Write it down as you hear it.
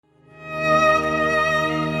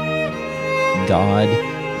God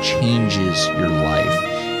changes your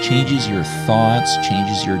life, changes your thoughts,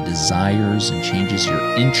 changes your desires, and changes your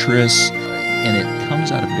interests, and it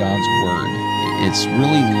comes out of God's Word. It's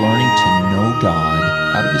really learning to know God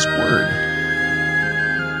out of His Word.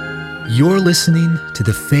 You're listening to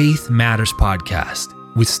the Faith Matters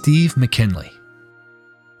Podcast with Steve McKinley.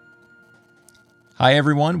 Hi,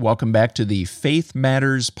 everyone. Welcome back to the Faith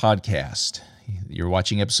Matters Podcast. You're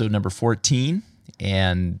watching episode number 14,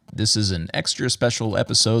 and this is an extra special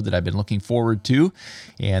episode that I've been looking forward to,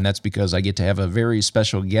 and that's because I get to have a very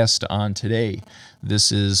special guest on today.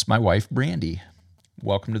 This is my wife, Brandy.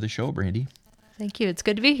 Welcome to the show, Brandy. Thank you. It's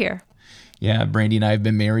good to be here. Yeah, Brandy and I have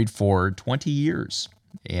been married for 20 years,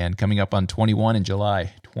 and coming up on 21 in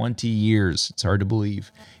July. 20 years. It's hard to believe.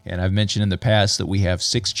 And I've mentioned in the past that we have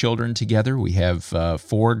 6 children together. We have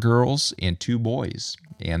 4 girls and 2 boys.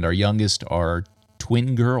 And our youngest are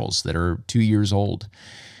twin girls that are 2 years old.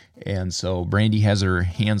 And so Brandy has her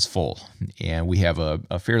hands full, and we have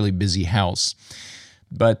a fairly busy house.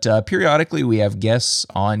 But periodically we have guests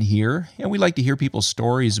on here, and we like to hear people's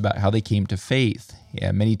stories about how they came to faith.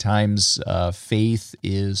 Yeah, many times faith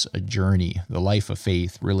is a journey. The life of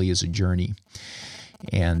faith really is a journey.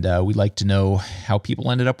 And we like to know how people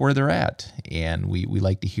ended up where they're at. And we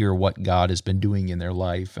like to hear what God has been doing in their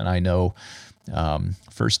life. And I know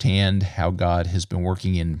firsthand how God has been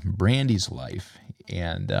working in Brandy's life.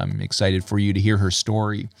 And I'm excited for you to hear her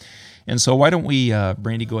story. And so why don't we,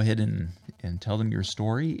 Brandy, go ahead and tell them your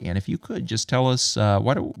story. And if you could, just tell us,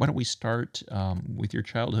 why don't we start with your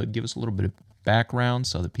childhood? Give us a little bit of background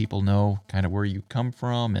so that people know kind of where you come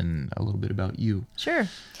from and a little bit about you. Sure.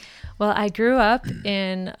 Well, I grew up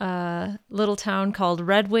in a little town called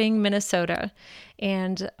Red Wing, Minnesota,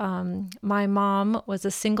 and my mom was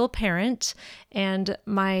a single parent, and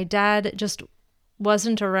my dad just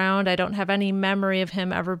wasn't around. I don't have any memory of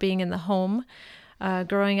him ever being in the home.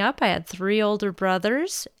 Growing up, I had 3 older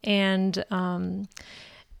brothers, and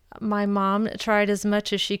my mom tried as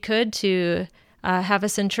much as she could to have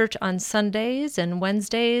us in church on Sundays and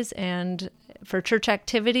Wednesdays and for church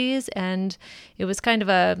activities, and it was kind of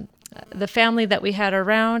the family that we had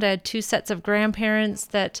around. I had 2 sets of grandparents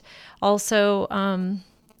that also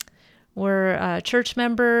were church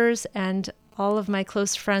members, and all of my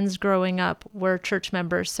close friends growing up were church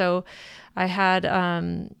members. So I had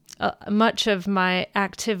much of my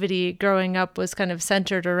activity growing up was kind of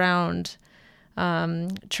centered around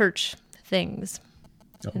church things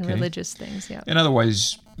and religious things. Yeah. And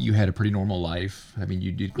otherwise, you had a pretty normal life. I mean,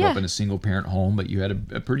 you did grow up in a single-parent home, but you had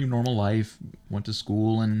a pretty normal life. Went to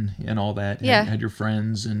school and all that. Had your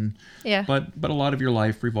friends but a lot of your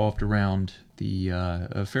life revolved around the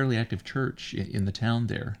a fairly active church in the town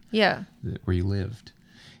there. Yeah. Where you lived.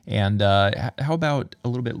 And how about a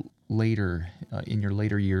little bit later in your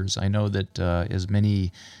later years? I know that as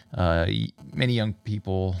many young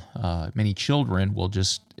people, many children will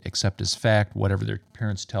just accept as fact whatever their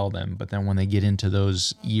parents tell them. But then when they get into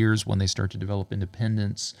those years, when they start to develop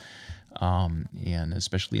independence, and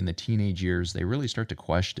especially in the teenage years, they really start to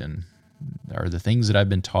question, are the things that I've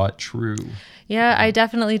been taught true? Yeah, I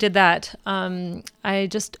definitely did that. I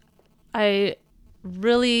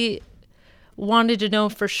really wanted to know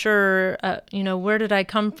for sure, where did I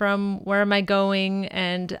come from? Where am I going?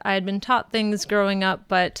 And I had been taught things growing up,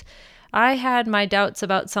 but I had my doubts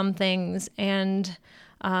about some things, and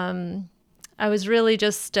I was really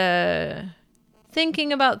just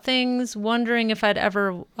thinking about things, wondering if I'd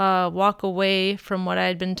ever walk away from what I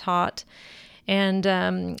had been taught.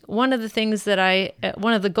 And one of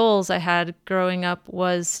the goals I had growing up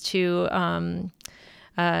was to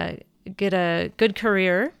get a good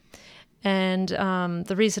career. And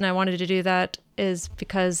the reason I wanted to do that is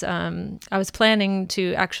because I was planning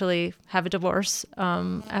to actually have a divorce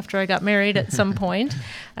after I got married at some point.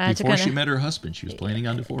 Before she met her husband, she was planning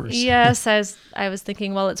on divorce. Yes, I was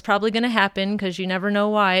thinking, well, it's probably going to happen because you never know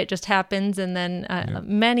why. It just happens. And then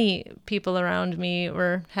many people around me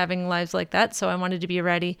were having lives like that, so I wanted to be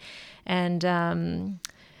ready. And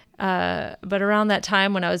but around that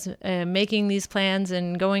time when I was making these plans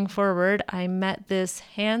and going forward, I met this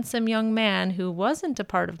handsome young man who wasn't a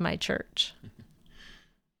part of my church.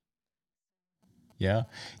 Yeah.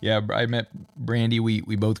 I met Brandy.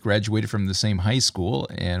 We both graduated from the same high school,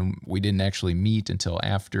 and we didn't actually meet until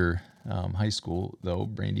after high school, though.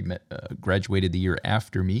 Brandy graduated the year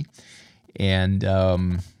after me. And,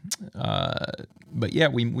 but yeah,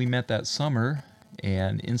 we met that summer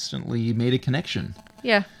and instantly made a connection.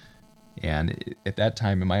 Yeah. And at that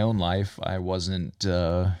time in my own life, I wasn't,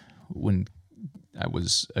 I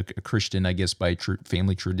was a Christian, I guess, by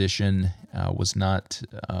family tradition, was not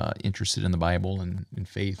interested in the Bible and in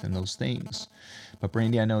faith and those things. But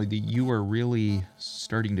Brandy, I know that you are really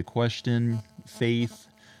starting to question faith,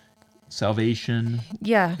 salvation.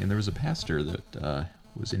 Yeah. And there was a pastor that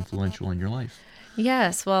was influential in your life.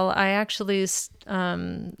 Yes. Well, I actually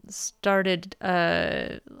started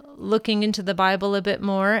looking into the Bible a bit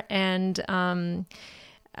more, and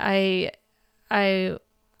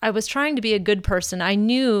I was trying to be a good person. I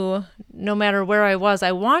knew no matter where I was,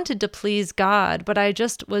 I wanted to please God, but I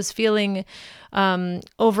just was feeling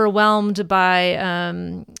overwhelmed by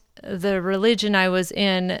the religion I was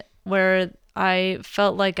in, where I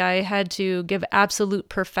felt like I had to give absolute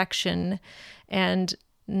perfection, and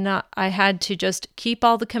I had to just keep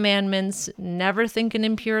all the commandments, never think an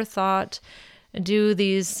impure thought, do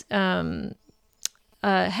these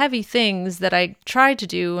heavy things that I tried to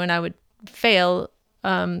do, and I would fail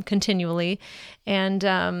continually.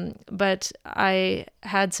 And but I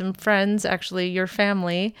had some friends, actually your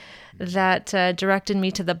family, that directed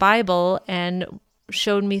me to the Bible and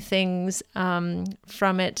showed me things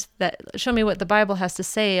from it, that showed me what the Bible has to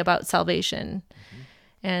say about salvation.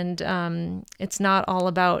 And it's not all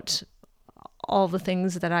about all the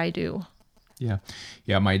things that I do. Yeah.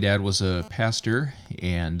 My dad was a pastor,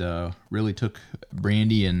 and really took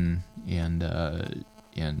Brandy and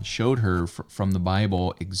showed her from the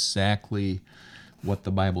Bible exactly what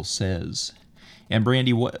the Bible says. And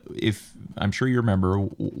Brandy, I'm sure you remember,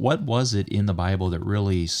 what was it in the Bible that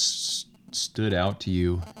really stood out to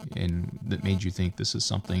you and that made you think, this is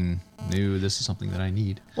something new, this is something that I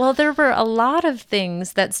need? Well, there were a lot of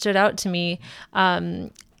things that stood out to me.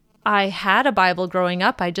 I had a Bible growing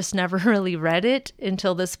up. I just never really read it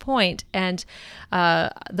until this point. And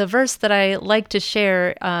the verse that I like to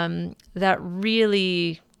share that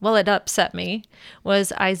really, it upset me,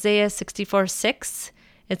 was Isaiah 64:6.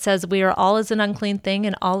 It says, "We are all as an unclean thing,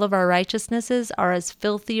 and all of our righteousnesses are as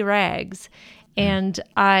filthy rags." And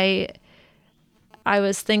I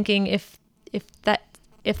was thinking, if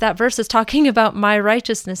that verse is talking about my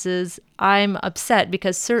righteousnesses, I'm upset,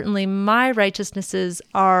 because certainly my righteousnesses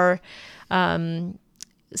are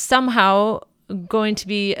somehow going to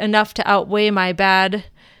be enough to outweigh my bad,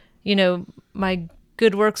 my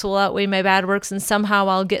good works will outweigh my bad works, and somehow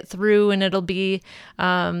I'll get through and it'll be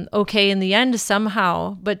okay in the end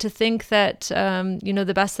somehow. But to think that,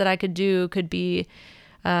 the best that I could do could be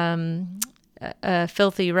a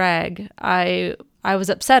filthy rag, I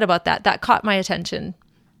was upset about that. That caught my attention.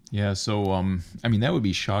 Yeah, so, that would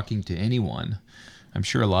be shocking to anyone. I'm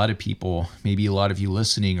sure a lot of people, maybe a lot of you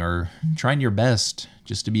listening, are trying your best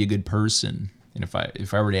just to be a good person. And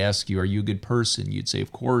if I were to ask you, are you a good person? You'd say,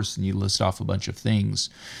 of course, and you'd list off a bunch of things.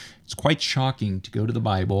 It's quite shocking to go to the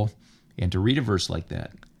Bible and to read a verse like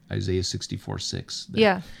that, Isaiah 64:6.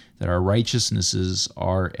 That our righteousnesses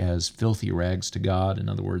are as filthy rags to God. In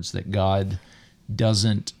other words, that God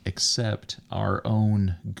doesn't accept our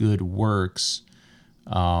own good works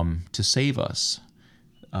to save us.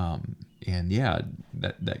 That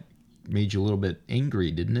made you a little bit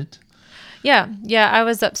angry, didn't it? Yeah, I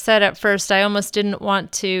was upset at first. I almost didn't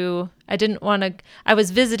want to. I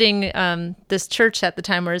was visiting this church at the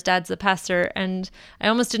time where his dad's the pastor, and I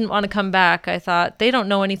almost didn't want to come back. I thought, they don't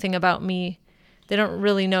know anything about me. They don't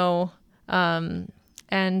really know. But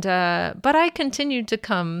I continued to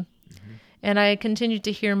come, and I continued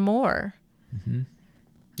to hear more. Mm-hmm.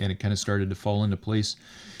 And it kind of started to fall into place.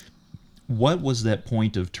 What was that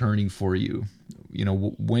point of turning for you?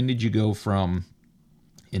 When did you go from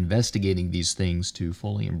investigating these things to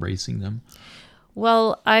fully embracing them?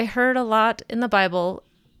 Well, I heard a lot in the Bible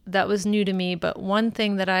that was new to me, but one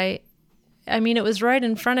thing that it was right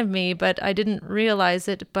in front of me, but I didn't realize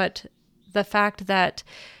it, but the fact that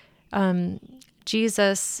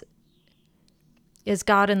Jesus is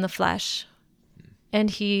God in the flesh, and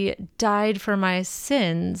he died for my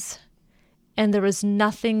sins, and there was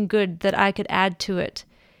nothing good that I could add to it.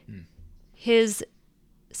 His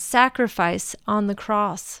sacrifice on the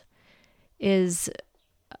cross is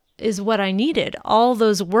what I needed. All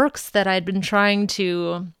those works that I'd been trying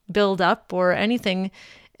to build up or anything,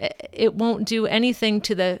 it won't do anything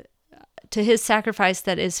to his sacrifice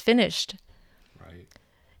that is finished. Right.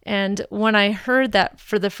 And when I heard that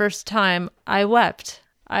for the first time, I wept.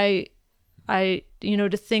 I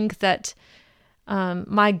to think that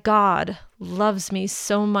my God loves me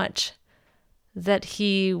so much that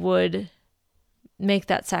he would make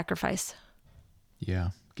that sacrifice. Yeah,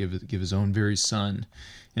 give his own very son.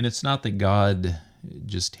 And it's not that God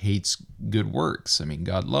just hates good works.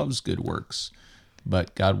 God loves good works.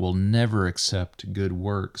 but God will never accept good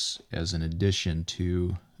works as an addition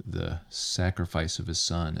to the sacrifice of his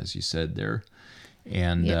Son, as you said there.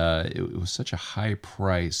 And it was such a high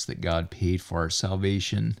price that God paid for our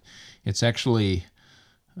salvation. It's actually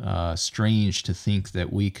strange to think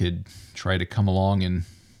that we could try to come along and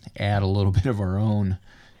add a little bit of our own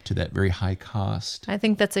to that very high cost. I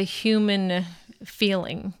think that's a human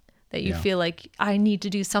feeling, that you feel like, I need to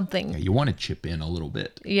do something. Yeah, you want to chip in a little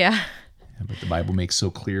bit. Yeah. But the Bible makes so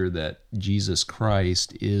clear that Jesus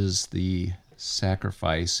Christ is the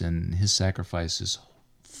sacrifice, and his sacrifice is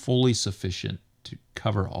fully sufficient to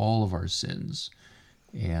cover all of our sins.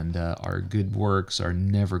 And our good works are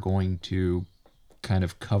never going to kind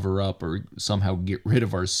of cover up or somehow get rid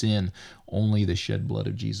of our sin. Only the shed blood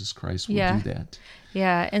of Jesus Christ will do that.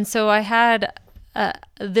 Yeah. And so I had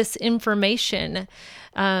this information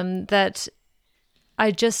that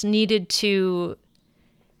I just needed to,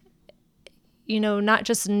 not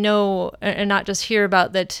just know and not just hear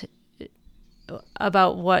about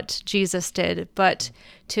what Jesus did, but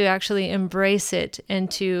to actually embrace it and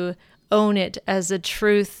to own it as a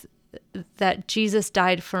truth that Jesus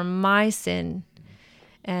died for my sin.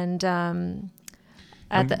 And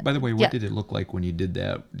by the way, what did it look like when you did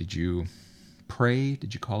that? Did you pray?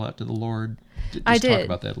 Did you call out to the Lord? I did. Talk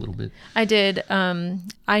about that a little bit. I did.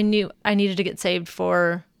 I knew I needed to get saved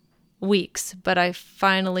for weeks, but I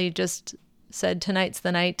finally just said, tonight's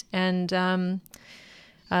the night. And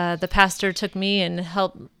the pastor took me and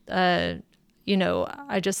helped. I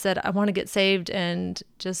just said, I want to get saved, and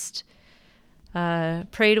just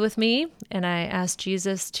prayed with me. And I asked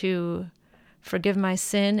Jesus to forgive my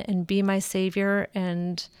sin and be my Savior.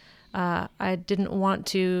 And I didn't want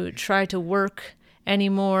to try to work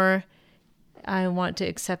anymore. I want to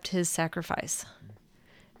accept his sacrifice.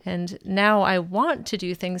 And now I want to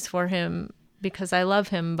do things for him because I love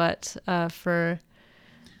him, but What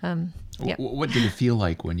did it feel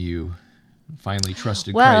like when you finally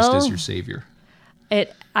trusted Christ as your Savior?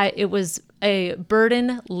 It was a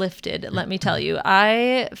burden lifted, let me tell you.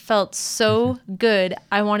 I felt so good.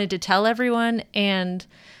 I wanted to tell everyone, and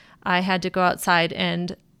I had to go outside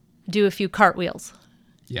and do a few cartwheels.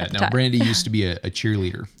 Yeah, now Brandy used to be a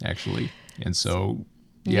cheerleader, actually. And so,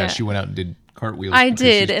 she went out and did cartwheels. I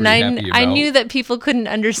did, and I knew that people couldn't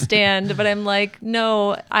understand, but I'm like,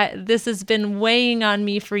 no, this has been weighing on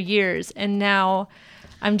me for years, and now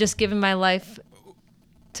I'm just giving my life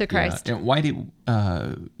to Christ. Yeah. And why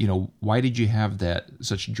did you have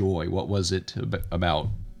such joy? What was it about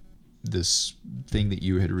this thing that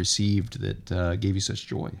you had received that gave you such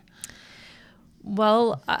joy?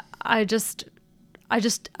 Well, I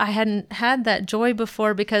hadn't had that joy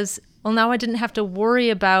before because, now I didn't have to worry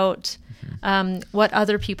about what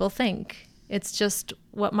other people think. It's just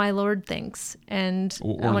what my Lord thinks. And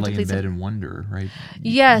or I want lay to please in bed him. and wonder, right?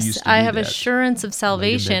 Yes, I have assurance of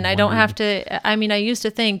salvation. I don't have to, I used to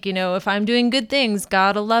think, if I'm doing good things,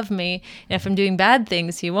 God will love me. And if I'm doing bad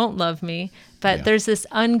things, he won't love me. But there's this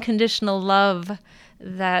unconditional love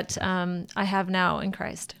that I have now in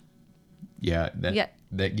Christ. Yeah,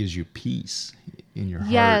 that gives you peace in your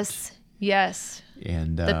heart. Yes.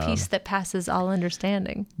 And the peace that passes all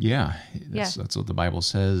understanding. Yeah, that's what the Bible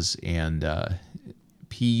says. And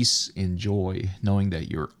peace and joy, knowing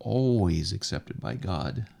that you're always accepted by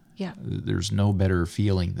God. Yeah. There's no better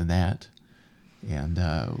feeling than that. And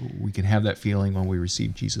we can have that feeling when we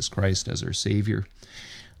receive Jesus Christ as our Savior.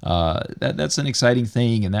 That's an exciting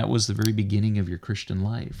thing, and that was the very beginning of your Christian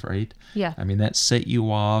life, right? Yeah. That set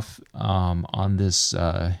you off on this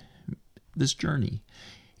journey.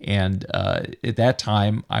 And at that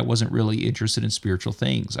time, I wasn't really interested in spiritual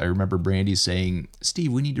things. I remember Brandy saying,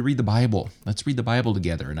 Steve, we need to read the Bible. Let's read the Bible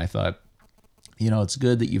together. And I thought, it's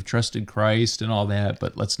good that you've trusted Christ and all that,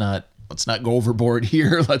 but let's not go overboard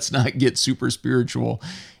here. Let's not get super spiritual.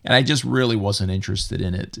 And I just really wasn't interested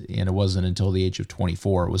in it. And it wasn't until the age of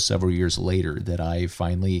 24, it was several years later, that I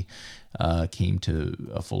finally came to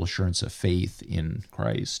a full assurance of faith in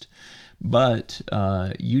Christ. But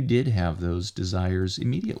you did have those desires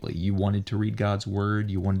immediately. You wanted to read God's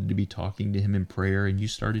word. You wanted to be talking to him in prayer, and you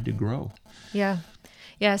started to grow. Yeah.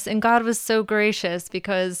 Yes. And God was so gracious,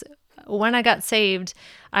 because when I got saved,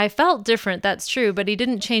 I felt different. That's true. But he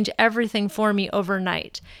didn't change everything for me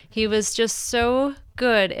overnight. He was just so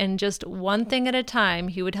good. And just one thing at a time,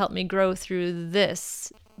 he would help me grow through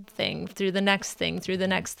this thing, through the next thing, through the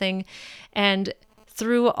next thing. And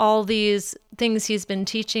through all these things he's been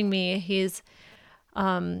teaching me, he's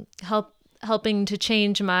helping to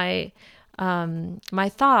change my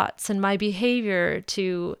thoughts and my behavior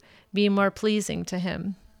to be more pleasing to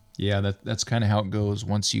him. Yeah, that's kind of how it goes.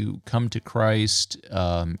 Once you come to Christ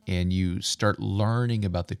and you start learning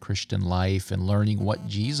about the Christian life and learning what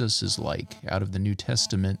Jesus is like out of the New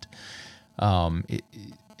Testament,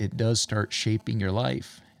 it does start shaping your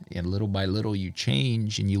life. And little by little, you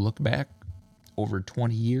change, and you look back over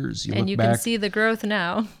 20 years. And you can see the growth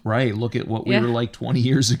now. Right. Look at what we were like 20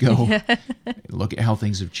 years ago. Yeah. Look at how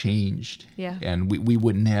things have changed. Yeah. And we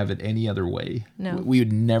wouldn't have it any other way. No. We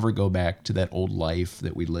would never go back to that old life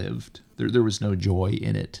that we lived. There was no joy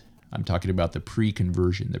in it. I'm talking about the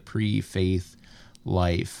pre-conversion, the pre-faith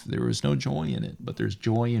life. There was no joy in it, but there's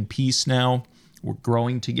joy and peace now. We're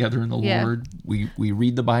growing together in the Lord. We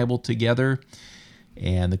read the Bible together,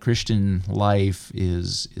 and the Christian life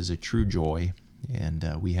is a true joy. And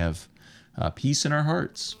we have peace in our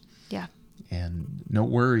hearts. Yeah. And no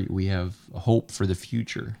worry, we have a hope for the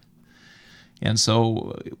future. And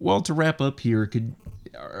so, well, to wrap up here,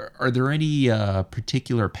 are there any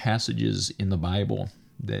particular passages in the Bible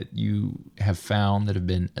that you have found that have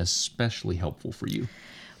been especially helpful for you?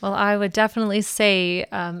 Well, I would definitely say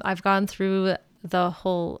I've gone through the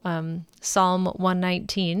whole Psalm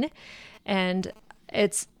 119, and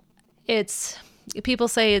it's people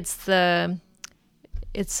say it's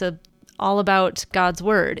all about God's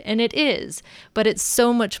word, and it is, but it's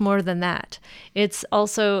so much more than that. It's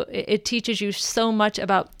also, it teaches you so much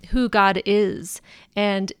about who God is,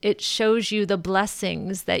 and it shows you the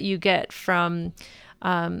blessings that you get from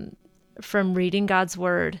reading God's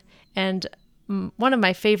word. And one of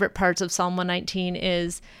my favorite parts of Psalm 119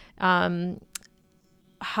 is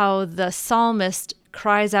how the psalmist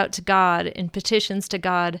cries out to God and petitions to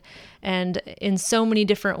God, and in so many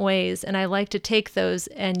different ways. And I like to take those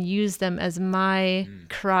and use them as my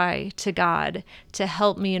cry to God to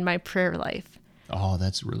help me in my prayer life. Oh,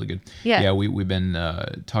 that's really good. Yeah. We've been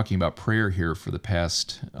talking about prayer here for the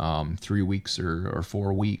past 3 weeks or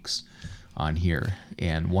 4 weeks on here.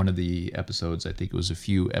 And one of the episodes, I think it was a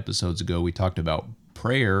few episodes ago, we talked about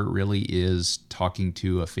prayer really is talking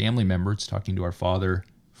to a family member. It's talking to our Father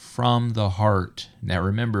from the heart. Now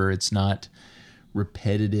remember, it's not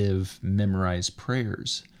repetitive, memorized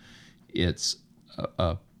prayers. It's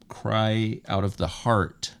a cry out of the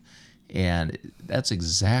heart. And that's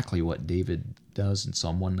exactly what David does in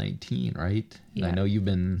Psalm 119, right? Yeah. I know you've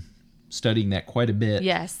been studying that quite a bit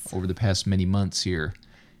over the past many months here.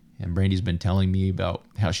 And Brandy's been telling me about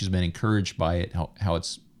how she's been encouraged by it, how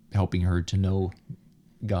it's helping her to know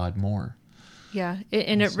God more. Yeah,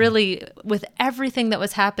 and it really, with everything that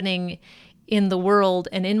was happening in the world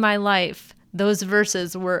and in my life, those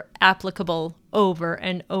verses were applicable over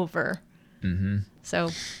and over. Mm-hmm. So,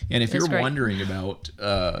 and if you're wondering about,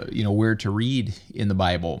 where to read in the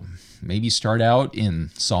Bible, maybe start out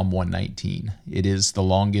in Psalm 119. It is the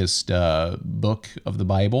longest book of the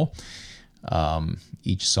Bible.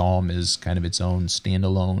 Each psalm is kind of its own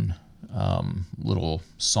standalone little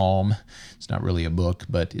psalm. It's not really a book,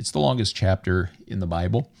 but it's the longest chapter in the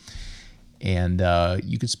Bible. And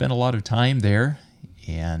you could spend a lot of time there,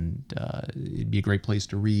 and it'd be a great place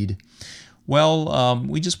to read. Well,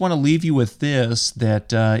 we just want to leave you with this,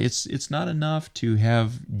 that it's not enough to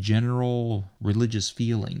have general religious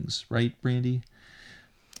feelings, right, Brandy?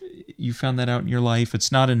 You found that out in your life.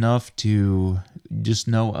 It's not enough to just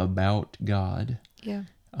know about God. Yeah.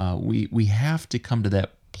 We have to come to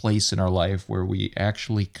that place in our life where we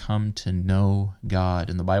actually come to know God.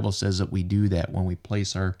 And the Bible says that we do that when we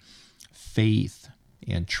place our faith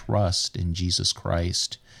and trust in Jesus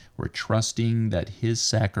Christ. We're trusting that his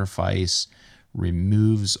sacrifice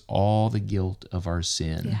removes all the guilt of our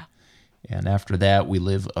sin. Yeah. And after that, we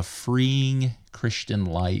live a freeing Christian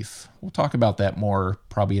life. We'll talk about that more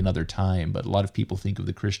probably another time, but a lot of people think of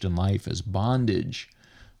the Christian life as bondage.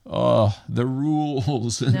 Oh, the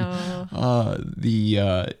rules. No.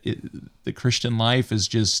 The Christian life is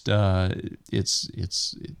just it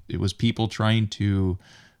was people trying to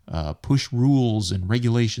push rules and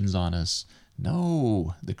regulations on us.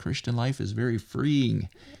 No, the Christian life is very freeing.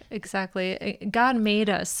 Exactly. God made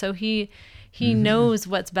us, so he knows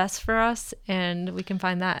what's best for us, and we can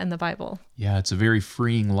find that in the Bible. Yeah, it's a very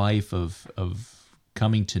freeing life of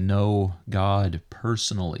coming to know God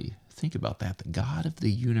personally. Think about that, the God of the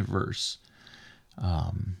universe.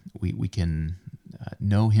 We can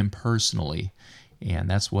know him personally, and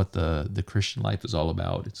that's what the Christian life is all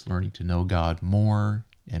about. It's learning to know God more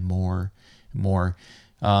and more and more.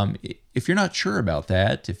 If you're not sure about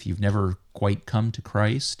that, if you've never quite come to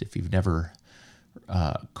Christ, if you've never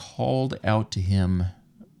called out to him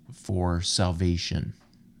for salvation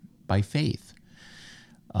by faith,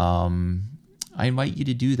 I invite you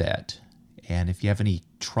to do that. And if you have any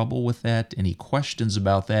trouble with that, any questions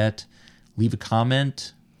about that, leave a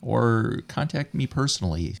comment or contact me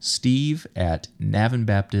personally,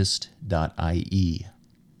 steve@navinbaptist.ie.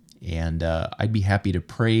 And I'd be happy to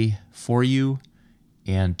pray for you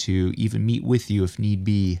and to even meet with you if need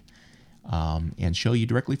be, and show you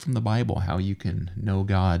directly from the Bible how you can know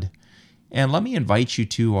God. And let me invite you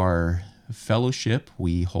to our fellowship.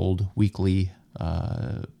 We hold weekly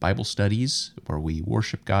Bible studies where we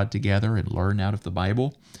worship God together and learn out of the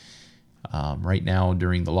Bible. Right now,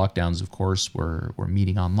 during the lockdowns, of course, we're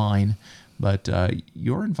meeting online, but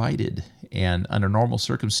you're invited. And under normal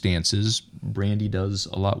circumstances, Brandy does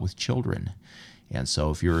a lot with children. And so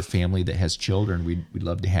if you're a family that has children, we'd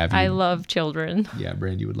love to have you. I love children. Yeah,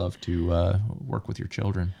 Brandy would love to work with your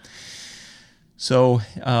children. So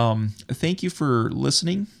thank you for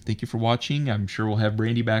listening. Thank you for watching. I'm sure we'll have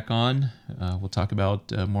Brandy back on. We'll talk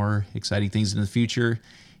about more exciting things in the future.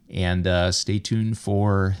 And stay tuned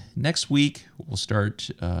for next week. We'll start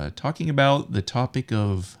talking about the topic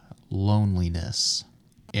of loneliness.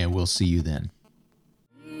 And we'll see you then.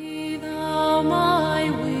 Be thou my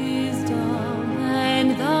wisdom,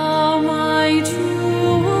 and thou my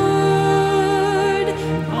true word.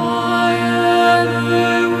 I am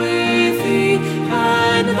ever with thee,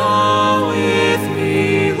 and thou with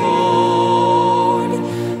me, Lord.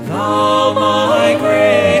 Thou my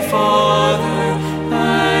great Father,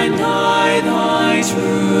 and I thy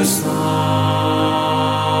true Son.